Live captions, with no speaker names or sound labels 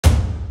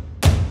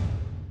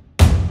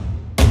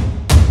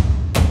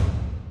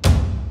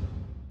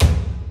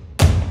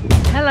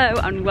Hello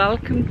and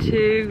welcome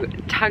to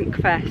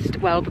Tankfest,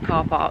 well, the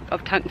car park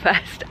of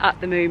Tankfest at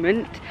the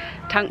moment.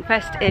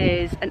 Tankfest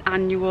is an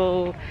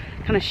annual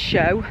kind of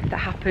show that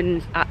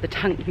happens at the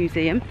Tank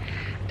Museum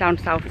down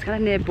south. It's kind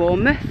of near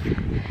Bournemouth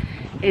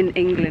in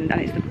England,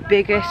 and it's the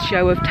biggest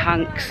show of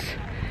tanks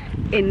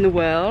in the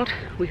world.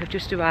 We have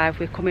just arrived.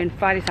 We've come in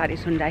Friday, Saturday,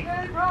 Sunday.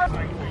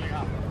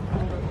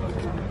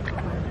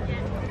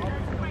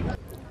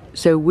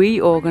 So we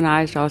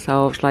organised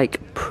ourselves like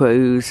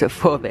pros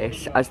for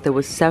this, as there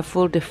were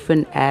several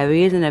different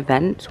areas and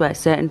events where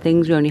certain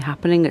things were only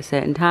happening at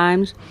certain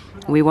times.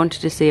 We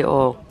wanted to see it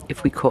all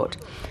if we could.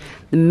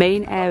 The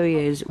main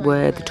areas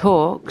were the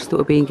talks that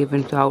were being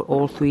given throughout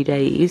all 3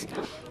 days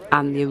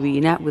and the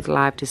arena with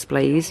live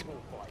displays.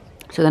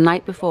 So the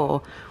night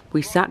before,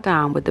 we sat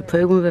down with the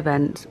programme of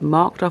events,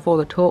 marked off all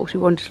the talks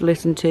we wanted to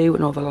listen to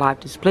and all the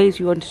live displays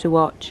we wanted to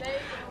watch.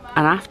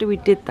 And after we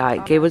did that,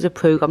 it gave us a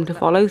programme to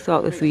follow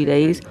throughout the 3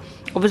 days.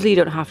 Obviously you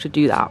don't have to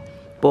do that,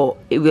 but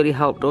it really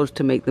helped us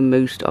to make the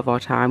most of our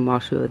time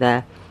whilst we were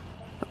there.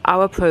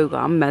 Our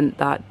programme meant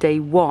that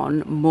day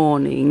one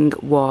morning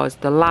was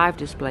the live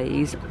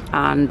displays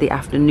and the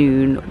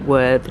afternoon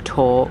were the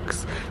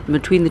talks. And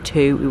between the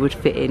two we would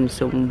fit in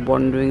some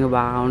wandering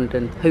around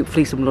and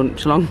hopefully some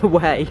lunch along the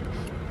way.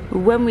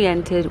 When we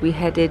entered, we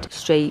headed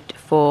straight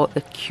for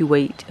the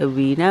Kuwait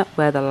arena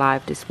where the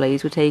live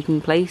displays were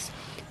taking place.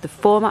 The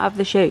format of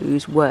the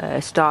shows were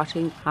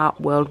starting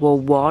at World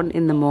War I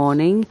in the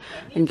morning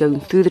and going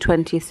through the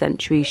 20th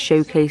century,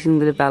 showcasing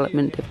the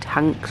development of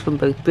tanks from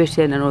both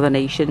Britain and other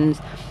nations,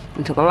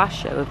 until the last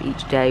show of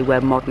each day where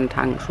modern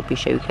tanks would be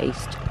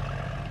showcased.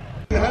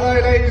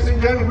 Hello ladies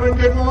and gentlemen,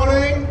 good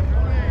morning.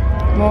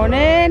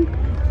 Morning.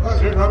 That's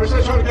a bit rubbish,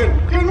 let's try it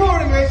again. Good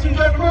morning ladies and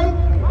gentlemen.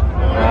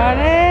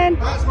 Morning.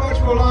 That's much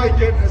more like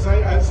it.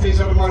 As Steve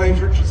said, my name's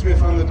Richard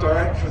Smith, I'm the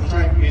director of the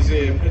Tank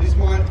Museum. It is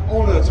my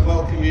honour to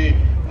welcome you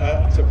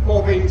to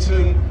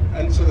Bovington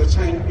and to the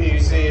Tank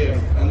Museum,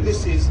 and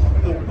this is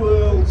the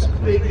world's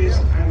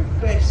biggest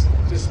and best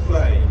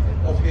display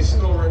of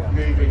historic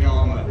moving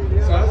armour.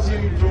 So as you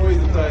enjoy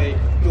the day,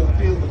 you'll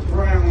feel the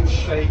ground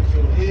shake,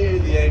 you'll hear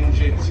the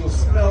engines, you'll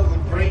smell the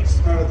great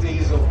smell of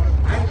diesel,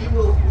 and you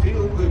will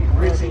feel the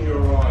grit in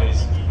your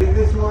eyes. It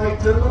is my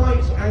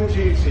delight and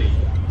duty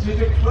to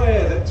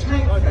declare that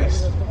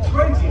Tankfest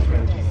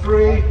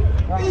 2023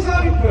 is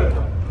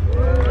open!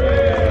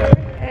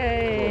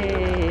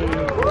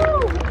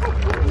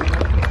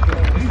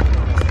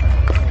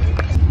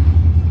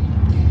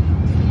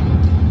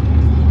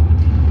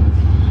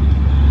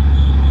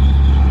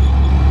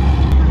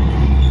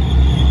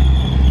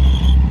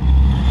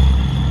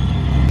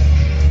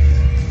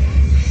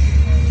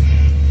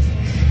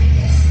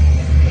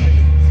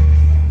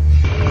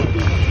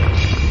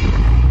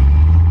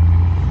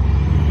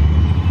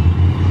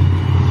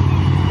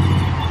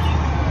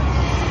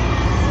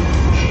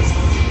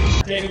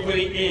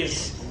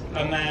 Is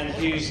a man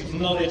whose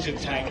knowledge of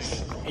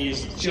tanks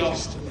is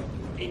just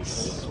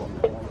ace.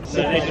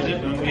 So ladies and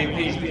gentlemen, will you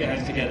please put your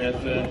hands together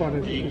for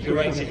the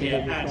curator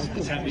here at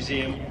the Tank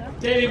Museum,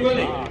 David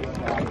Woolley.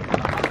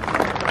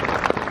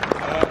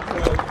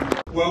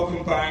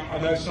 Welcome back. I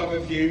know some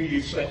of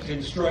you've slept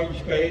in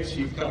strange beds,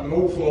 you've come an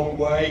awful long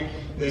way,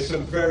 there's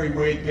some very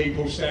weird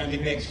people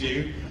standing next to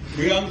you.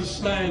 We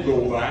understand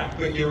all that,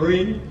 but you're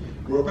in,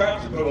 we're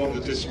about to put on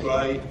the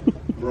display.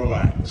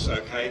 Relax,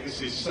 okay?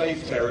 This is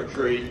safe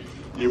territory.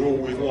 You're all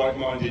with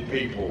like-minded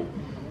people.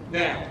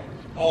 Now,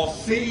 our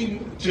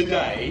theme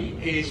today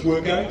is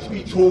we're going to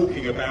be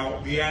talking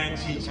about the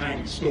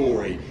anti-tank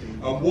story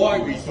and why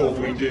we thought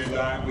we'd do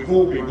that. We've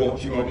all been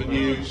watching on the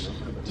news.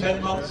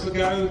 10 months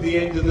ago, the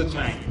end of the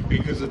tank,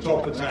 because the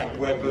top attack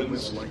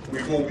weapons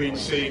we've all been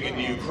seeing in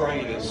the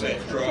Ukraine,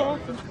 etc.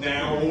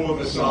 Now, all of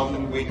a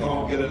sudden, we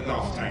can't get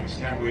enough tanks,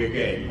 can we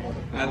again?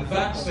 And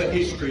that's the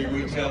history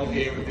we tell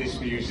here at this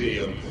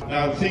museum.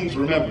 Now, the thing to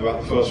remember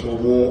about the First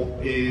World War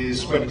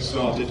is when it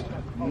started,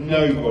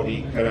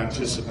 nobody could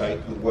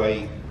anticipate the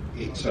way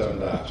it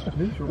turned out.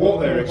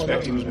 What they were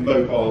expecting was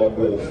mobile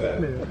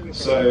warfare.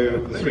 So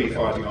the three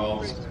fighting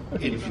arms,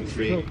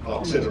 infantry,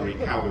 artillery,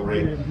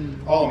 cavalry,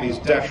 armies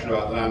dashing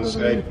about the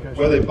landscape,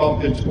 where they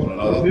bump into one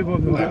another,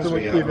 that's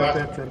where you have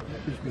that.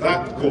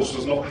 That, of course,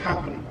 does not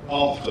happen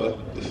after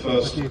the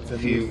first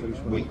few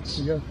weeks,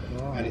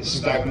 and it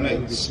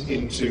stagnates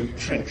into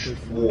trench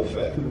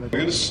warfare. We're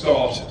going to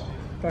start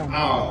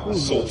our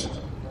assault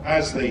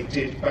as they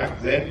did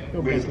back then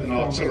with an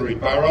artillery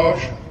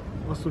barrage.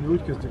 And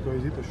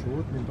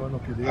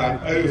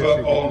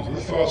over on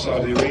the far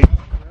side of the arena,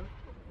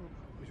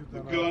 the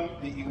gun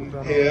that you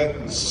can hear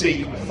and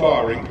see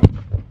firing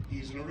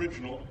is an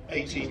original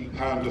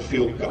 18-pounder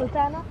field gun.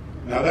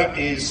 Now that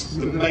is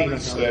the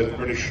mainstay of the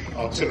British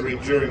artillery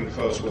during the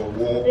First World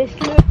War.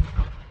 To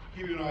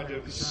give you an idea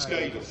of the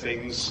scale of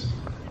things,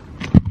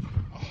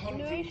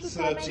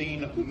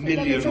 113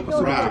 million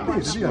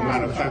rounds were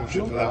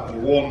manufactured for that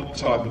one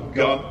type of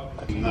gun.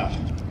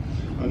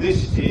 And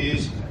this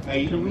is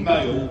a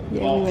male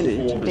Mark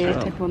IV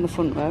tank. On the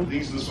front row.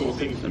 These are the sort of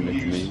things that we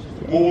use.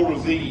 More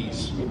of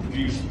these were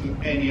produced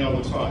than any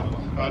other time.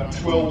 About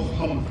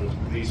 1,200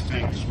 of these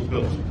tanks were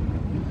built.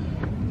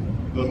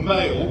 The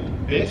male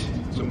bit,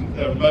 so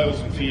there are males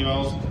and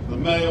females. The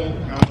male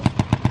had 6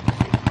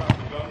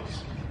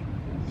 guns.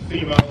 The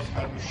females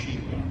had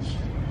machine guns.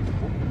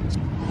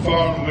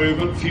 Firearm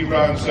movement, a few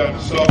rounds down to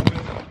start with.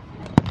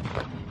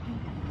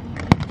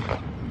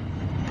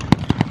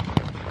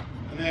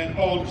 And then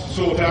on to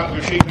sort out the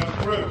machine gun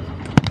crew.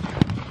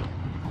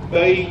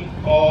 They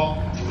are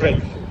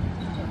dreadful.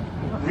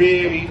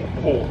 Really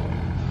appalling.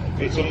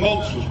 It's a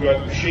monstrous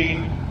great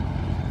machine.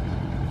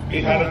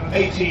 It had an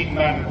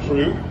 18-man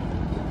crew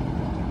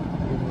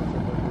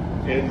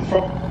in the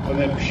front, and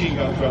then machine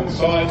guns around the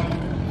side.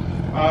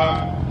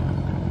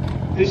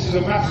 This is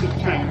a massive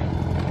tank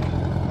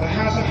that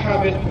has a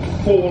habit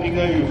of falling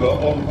over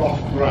on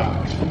rough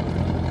ground.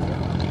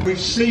 We've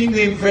seen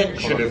the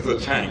invention of the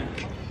tank.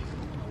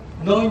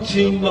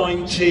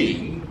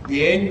 1919,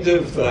 the end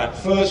of that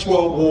First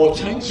World War,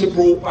 tanks are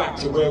brought back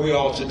to where we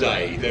are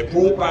today. They're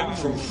brought back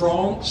from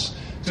France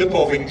to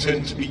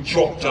Bovington to be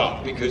chopped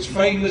up, because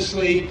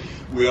famously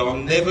we are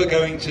never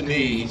going to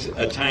need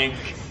a tank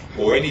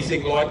or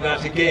anything like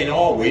that again,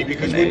 are we?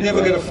 Because we're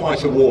never going to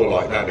fight a war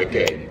like that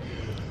again.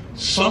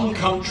 Some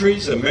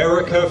countries,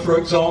 America for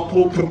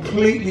example,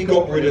 completely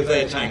got rid of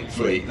their tank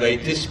fleet. They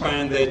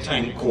disbanded their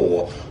tank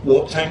corps.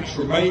 What tanks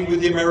remain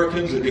with the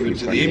Americans are given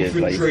to the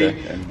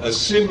infantry. A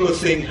similar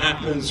thing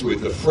happens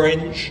with the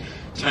French.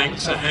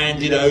 Tanks are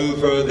handed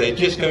over. They're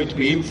just going to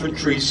be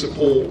infantry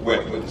support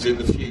weapons in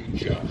the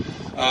future.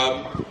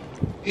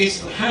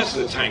 Has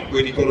the tank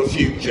really got a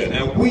future?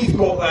 Now, we've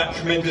got that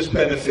tremendous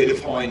benefit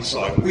of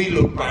hindsight. We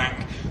look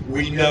back,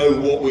 we know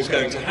what was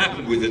going to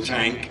happen with the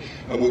tank,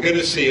 and we're going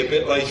to see a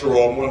bit later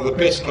on one of the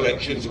best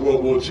collections of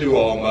World War II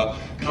armour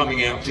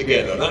coming out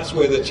together. That's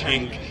where the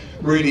tank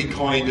really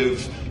kind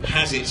of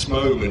has its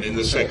moment in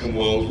the Second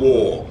World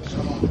War.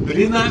 But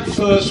in that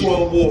First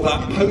World War,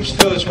 that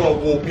post-First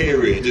World War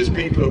period, as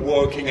people are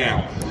working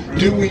out,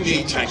 do we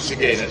need tanks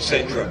again,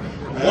 etc.,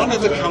 one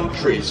of the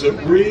countries that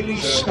really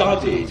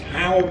studied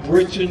how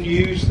Britain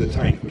used the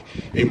tank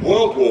in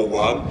World War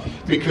I,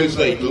 because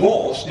they'd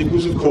lost, it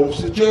was of course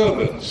the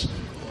Germans.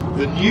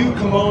 The new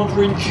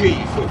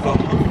commander-in-chief of the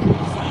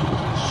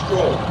 100,000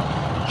 strong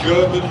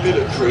German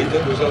military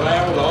that was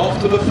allowed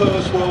after the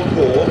First World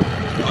War,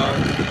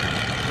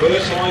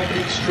 Versailles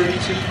Peace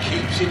Treaty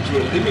keeps into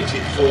a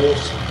limited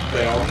force.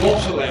 They are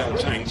not allowed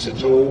tanks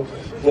at all.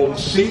 Von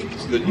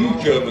Siegt, the new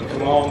German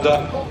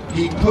commander,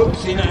 he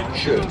puts in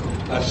action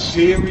a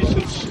series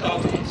of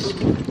studies.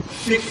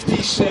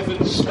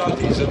 57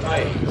 studies are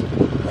made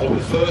on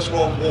the First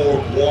World War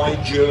and why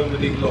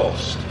Germany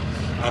lost.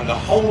 And the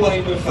whole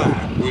aim of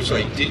that was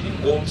they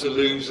didn't want to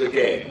lose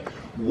again.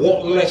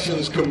 What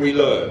lessons can we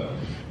learn?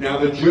 Now,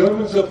 the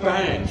Germans are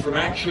banned from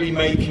actually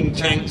making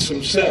tanks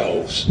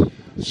themselves,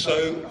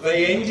 so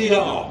they ended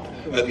up,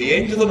 at the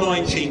end of the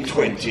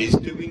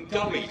 1920s, doing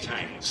dummy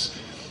tanks.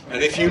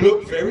 And if you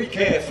look very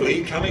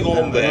carefully, coming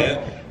on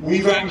there,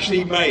 we've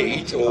actually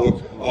made,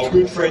 or our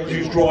good friend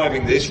who's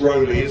driving this,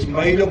 Rowley, has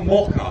made a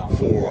mock-up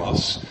for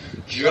us,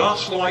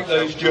 just like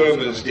those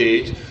Germans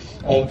did,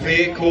 on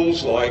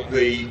vehicles like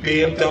the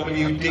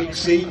BMW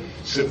Dixie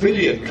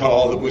civilian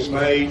car that was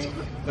made.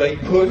 They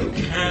put a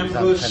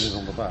canvas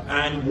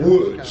and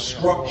wood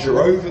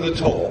structure over the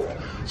top,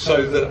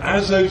 so that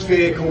as those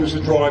vehicles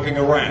are driving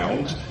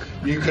around,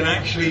 you can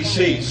actually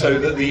see, so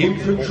that the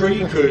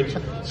infantry could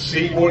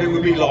see what it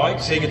would be like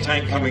seeing a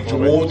tank coming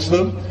towards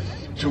them.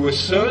 To a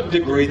certain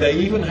degree, they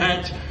even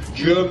had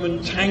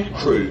German tank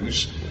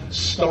crews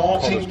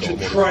starting to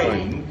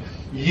train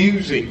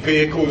using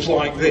vehicles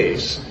like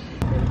this.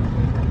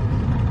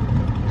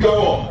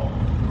 Go on.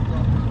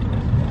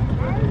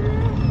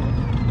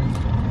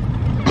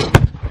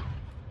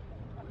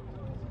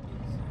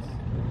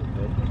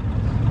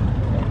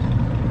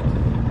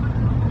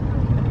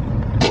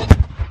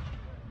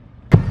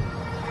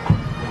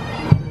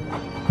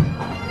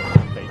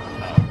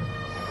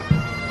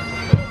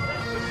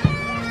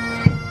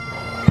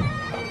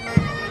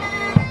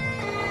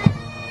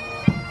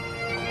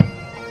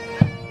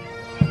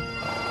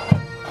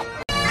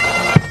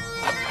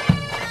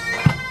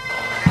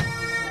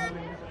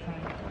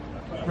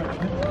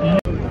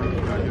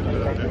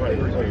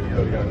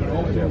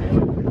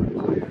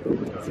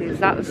 So is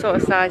that the sort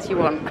of size you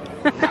want?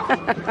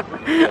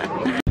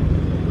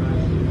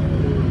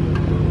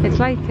 It's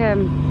like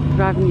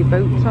driving your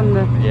boats on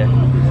the...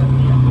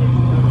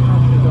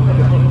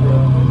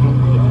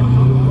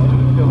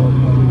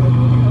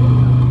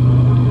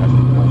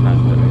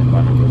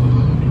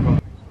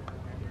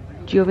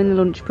 During the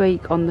lunch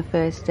break on the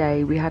first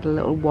day, we had a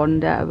little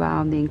wander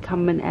around the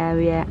encampment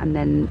area and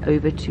then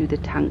over to the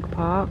tank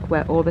park,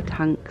 where all the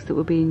tanks that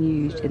were being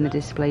used in the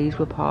displays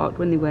were parked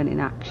when they weren't in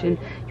action.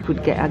 You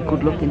could get a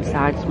good look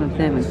inside some of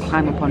them and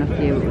climb up on a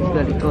few. It was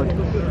really good.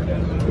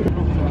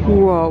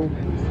 Whoa.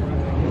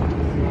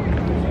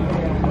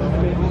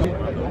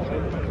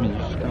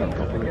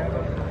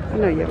 I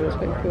know, yeah, but it's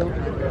quite cool.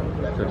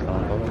 Good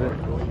fun, was it?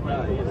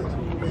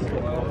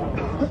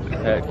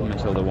 Come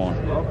until the 1.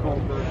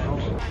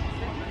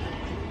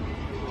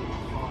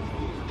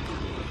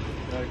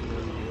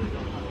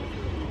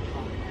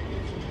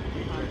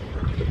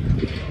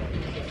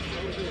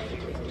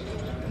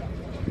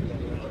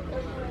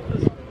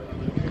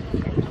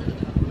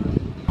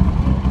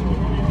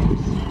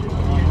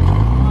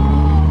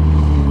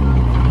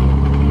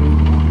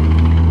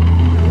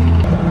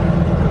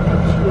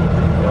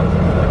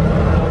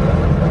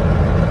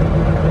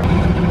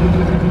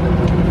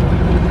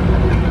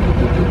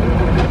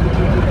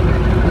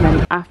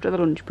 After the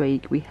lunch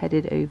break, we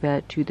headed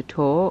over to the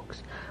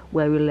talks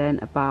where we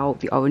learned about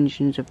the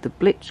origins of the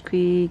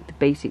Blitzkrieg, the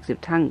basics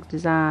of tank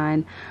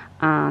design,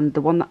 and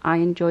the one that I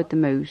enjoyed the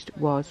most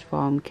was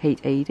from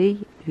Kate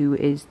Adie, who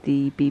is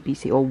the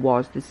BBC, or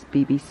was the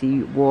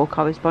BBC war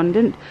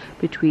correspondent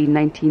between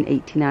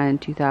 1989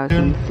 and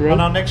 2003.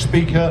 And our next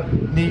speaker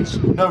needs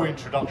no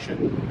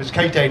introduction, Ms.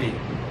 Kate Adie.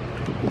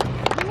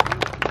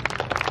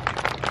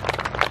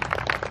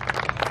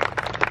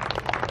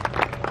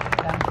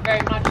 Thank you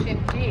very much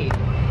indeed.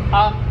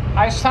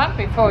 I stand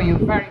before you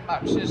very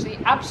much as the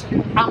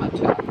absolute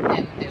amateur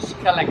in this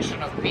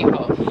collection of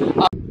people.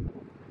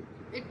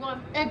 It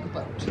won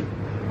Egbert.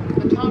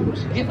 The town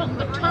was given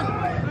the tank,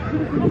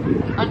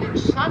 and it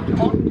sat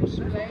on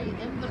display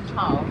in the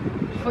town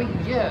for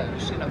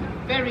years in a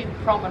very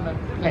prominent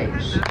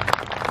place.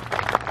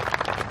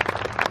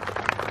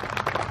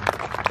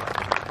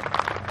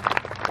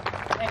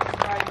 Thank you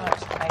very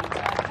much, Kate.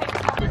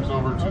 Thanks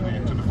over to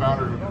the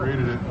founder who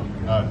created it,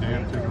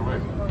 Dan, take it away.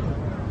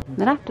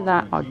 Then after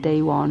that, our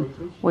day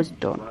 1 was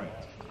done.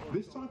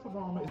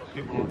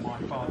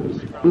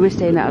 We were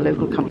staying at a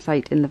local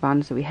campsite in the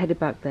van, so we headed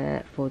back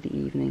there for the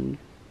evening.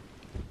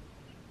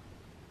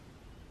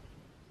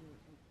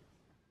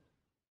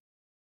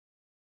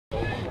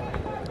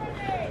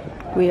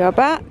 We are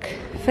back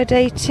for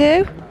day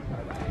 2.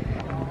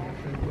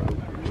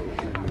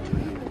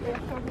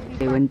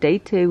 And day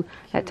 2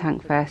 at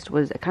Tankfest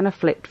was kind of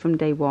flipped from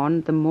day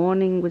 1. The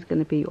morning was going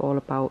to be all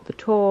about the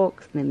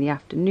talks, and in the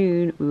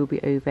afternoon we will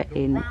be over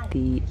in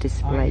the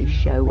display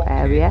show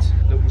area.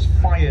 That was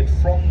fired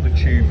from the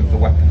tube of the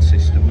weapon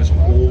system was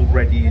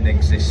already in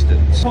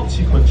existence. As a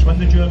consequence, when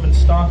the Germans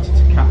started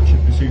to capture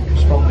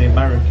bazookas from the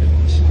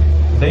Americans,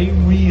 they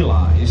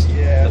realised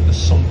that there's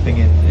something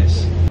in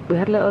this. We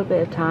had a little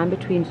bit of time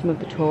between some of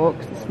the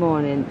talks this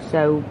morning,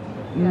 so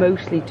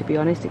mostly, to be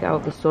honest, to get out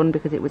of the sun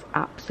because it was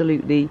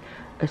absolutely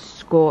a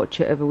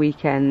scorcher of a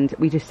weekend.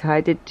 We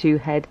decided to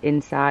head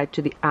inside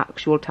to the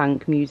actual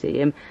tank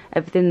museum.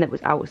 Everything that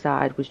was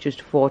outside was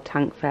just for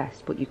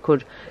Tankfest, but you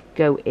could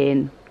go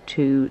in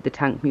to the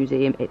tank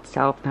museum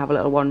itself and have a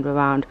little wander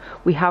around.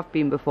 We have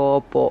been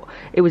before, but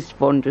it was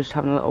fun just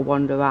having a little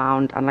wander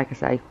around, and like I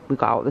say, we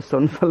got out of the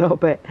sun for a little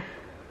bit.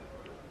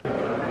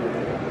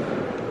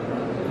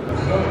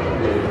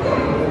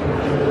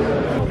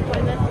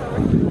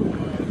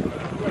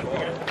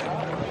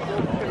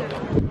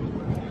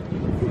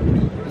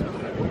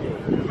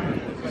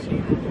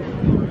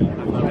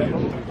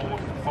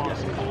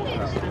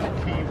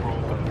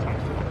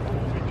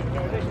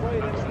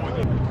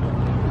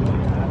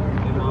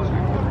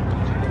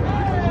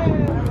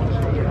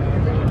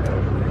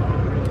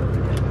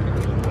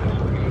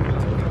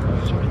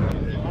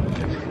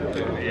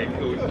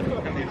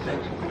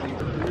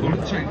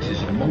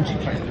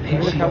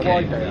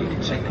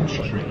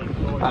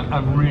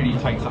 And really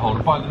takes a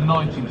hold. By the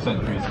 19th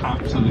century, it's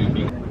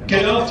absolutely...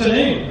 Good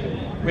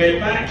afternoon. We're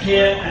back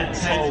here at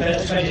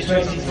Tankfest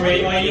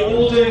 2023. Are you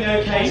all doing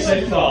okay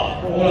so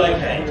far? All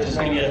okay? Just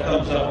give me a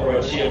thumbs up or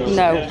a cheer.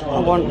 No, I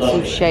want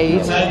some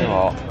shade. I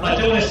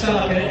don't want to sound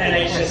like an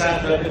NHS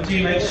advert, but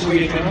do make sure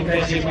you're drinking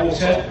plenty of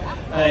water.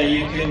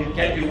 You can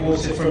get your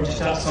water from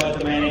just outside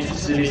the main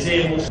entrance to the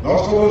museum. Last time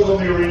I was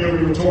on the arena,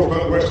 we were talking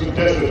about the Western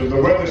Desert, and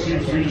the weather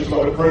seems to be just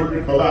about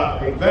appropriate for that.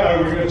 But now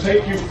we're going to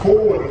take you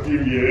forward a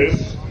few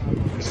years.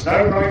 It's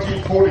now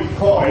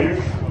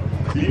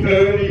 1945, the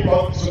early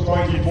months of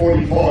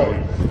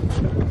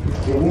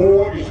 1945. The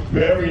war is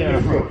very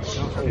different.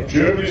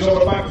 Germany's on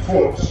the back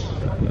foot.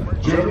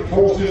 German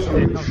forces are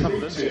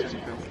retreated.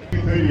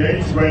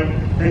 1938, when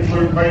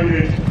Hitler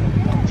invaded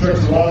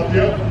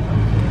Czechoslovakia.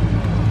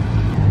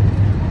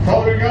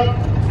 Following up,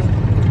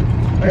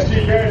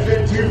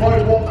 SDKSN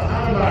 251, the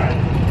Hammerman.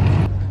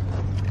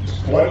 It's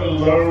quite a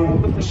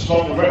low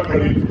slung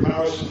weapon in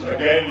comparison.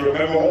 Again,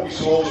 remember what we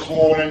saw this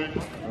morning.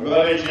 Remember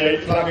that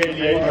 88, flak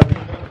 88. And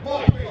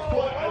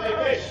they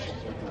missed.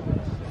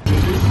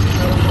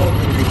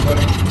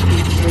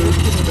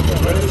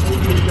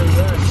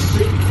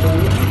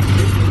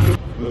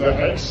 The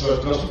Hexer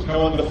doesn't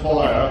come under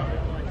fire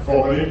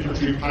from an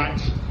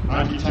infantry-packed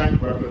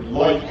anti-tank weapon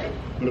like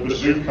the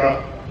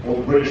bazooka or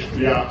the British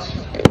Fiat.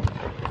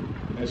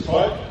 It's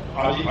fine.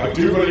 I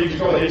do believe he's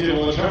got a hit in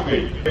on the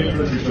chappie.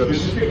 Infantry, so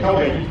this is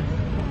becoming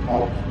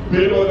a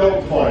bit of a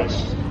dogfight.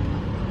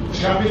 The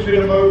chappie's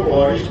been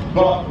immobilised,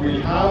 but we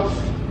have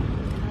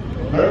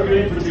American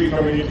infantry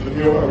coming into the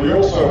field, and we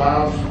also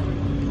have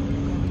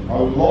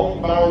a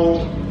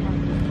long-barreled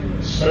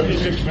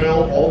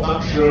 76mm on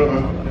that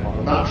Sherman,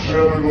 and that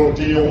Sherman will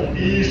deal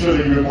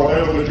easily with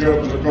whatever the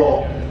Germans have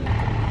got.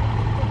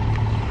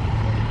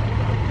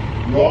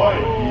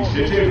 Right, he's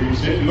hit him,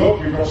 he's hit. Look,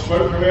 we've got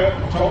smoke from it,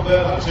 top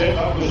there, that's it.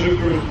 That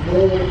bazooka is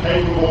more than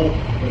capable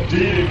of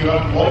dealing with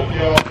that light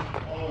yard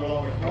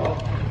on the car.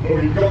 But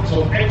we've got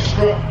some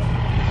extra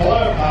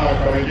firepower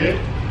coming in.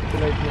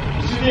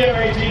 This is the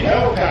M18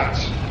 Hellcat.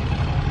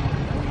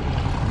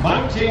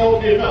 Mounting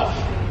oddly enough,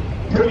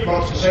 pretty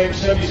much the same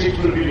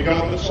 76mm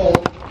gun that's on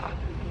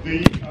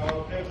the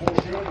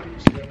M4 Sherman you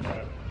see up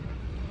there.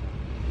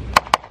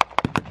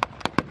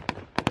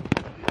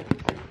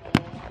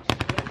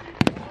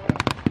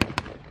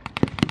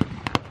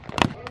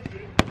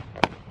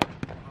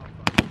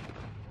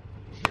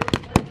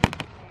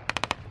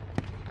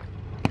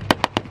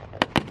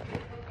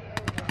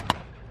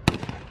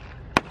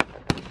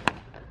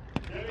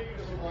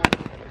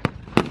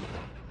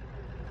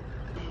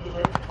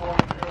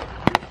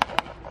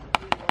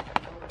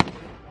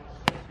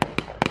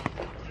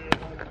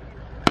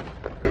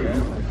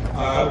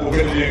 We're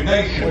going to do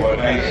nation by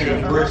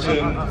nation, Britain,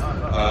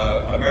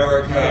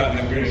 America, and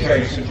then we're going to show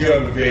you some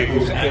German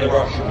vehicles and a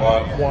Russian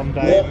one.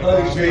 What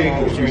those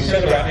vehicles, we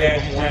said about the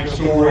anti-tank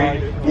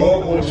story,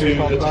 World War II,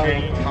 the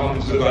tank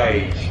comes of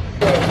age.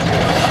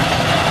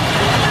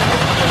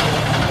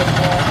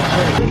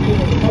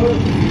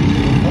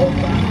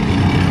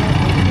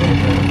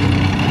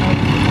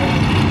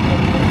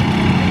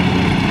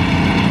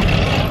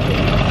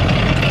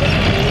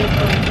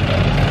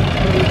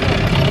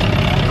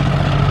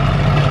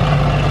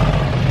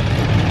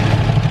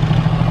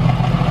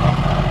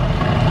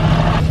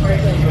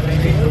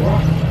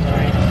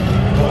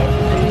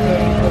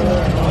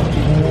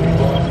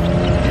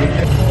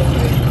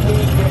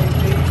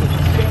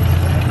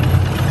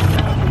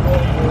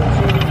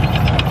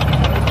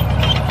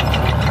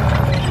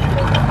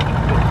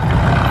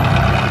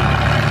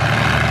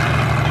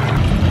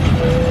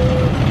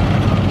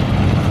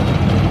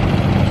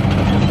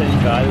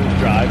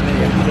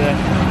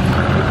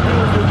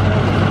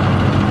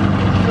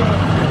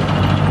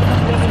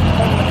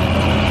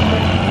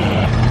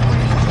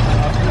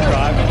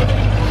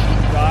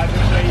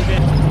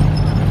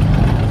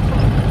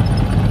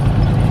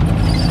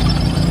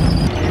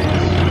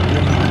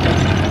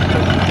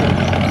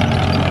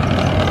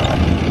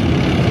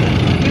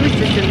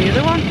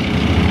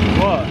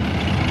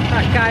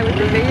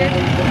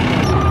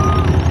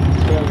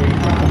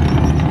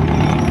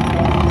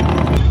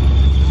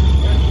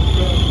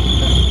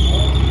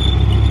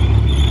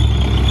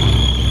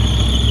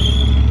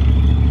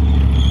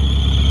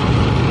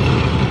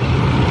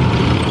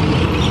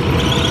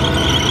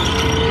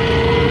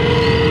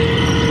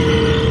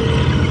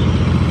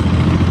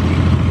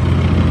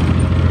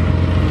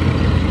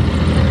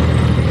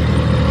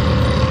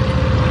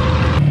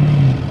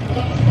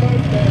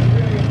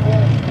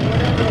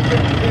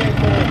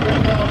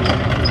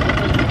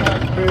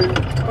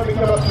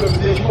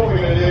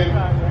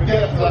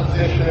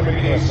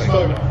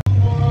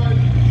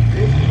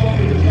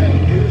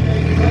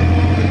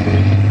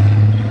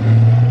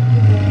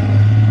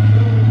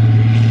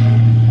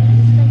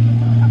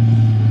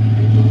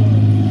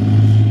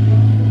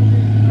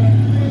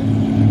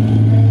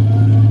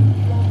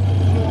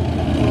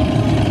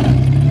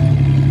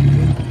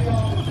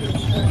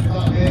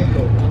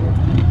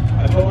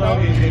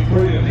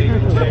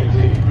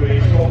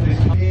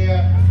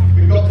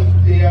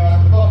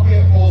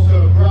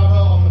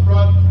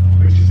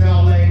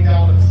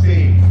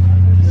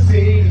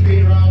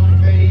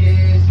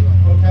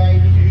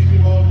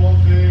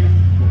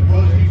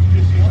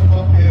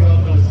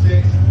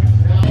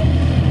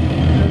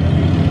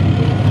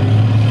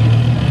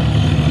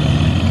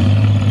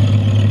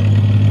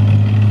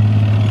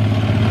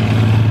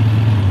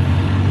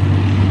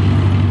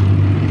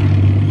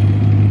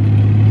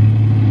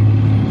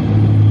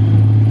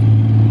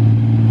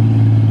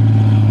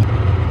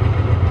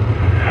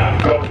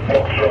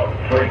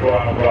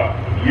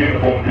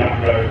 Uniform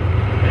Tango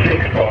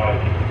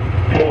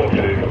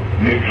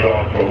 6542,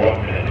 neutralised for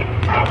 1 minute.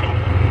 Out.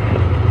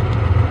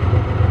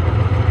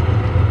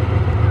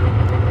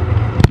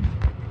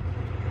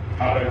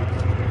 Hello,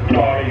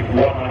 Charlie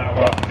 1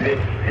 Alpha, this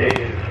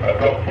is a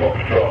Golf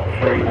Foxtrot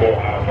 34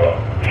 Alpha,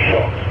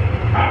 shot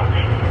out.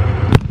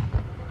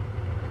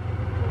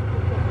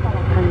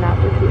 And that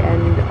was the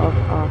end of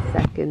our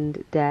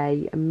second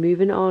day. And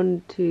moving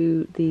on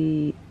to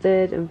the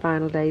third and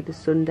final day, the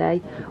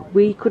Sunday.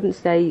 We couldn't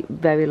stay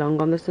very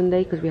long on the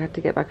Sunday because we had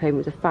to get back home. It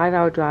was a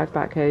 5-hour drive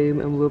back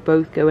home and we were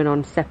both going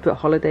on separate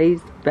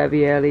holidays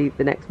very early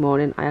the next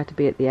morning. I had to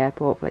be at the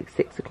airport for like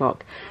 6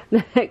 o'clock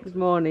the next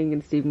morning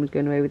and Stephen was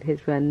going away with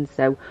his friends,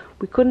 so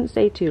we couldn't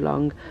stay too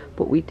long,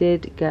 but we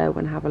did go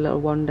and have a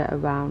little wander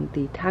around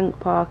the tank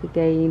park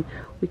again.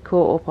 We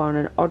caught up on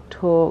an odd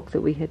talk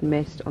that we had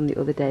missed on the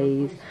other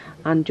days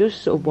and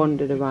just sort of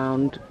wandered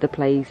around the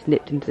place,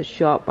 nipped into the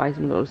shop, buy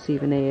some little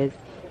souvenirs.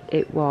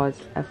 It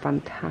was a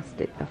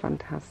fantastic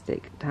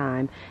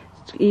time.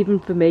 Even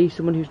for me,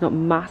 someone who's not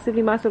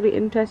massively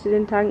interested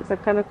in tanks,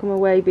 I've kind of come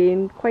away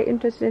being quite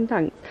interested in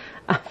tanks.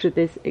 after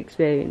this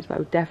experience, but I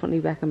would definitely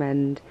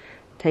recommend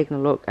taking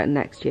a look at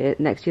next year.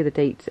 Next year the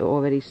dates are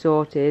already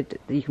sorted,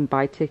 you can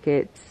buy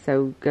tickets,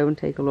 so go and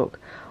take a look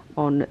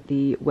on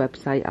the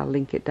website. I'll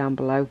link it down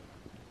below.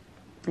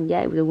 And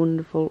yeah, it was a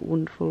wonderful,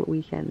 wonderful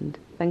weekend.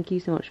 Thank you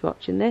so much for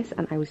watching this,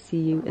 and I will see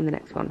you in the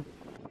next one.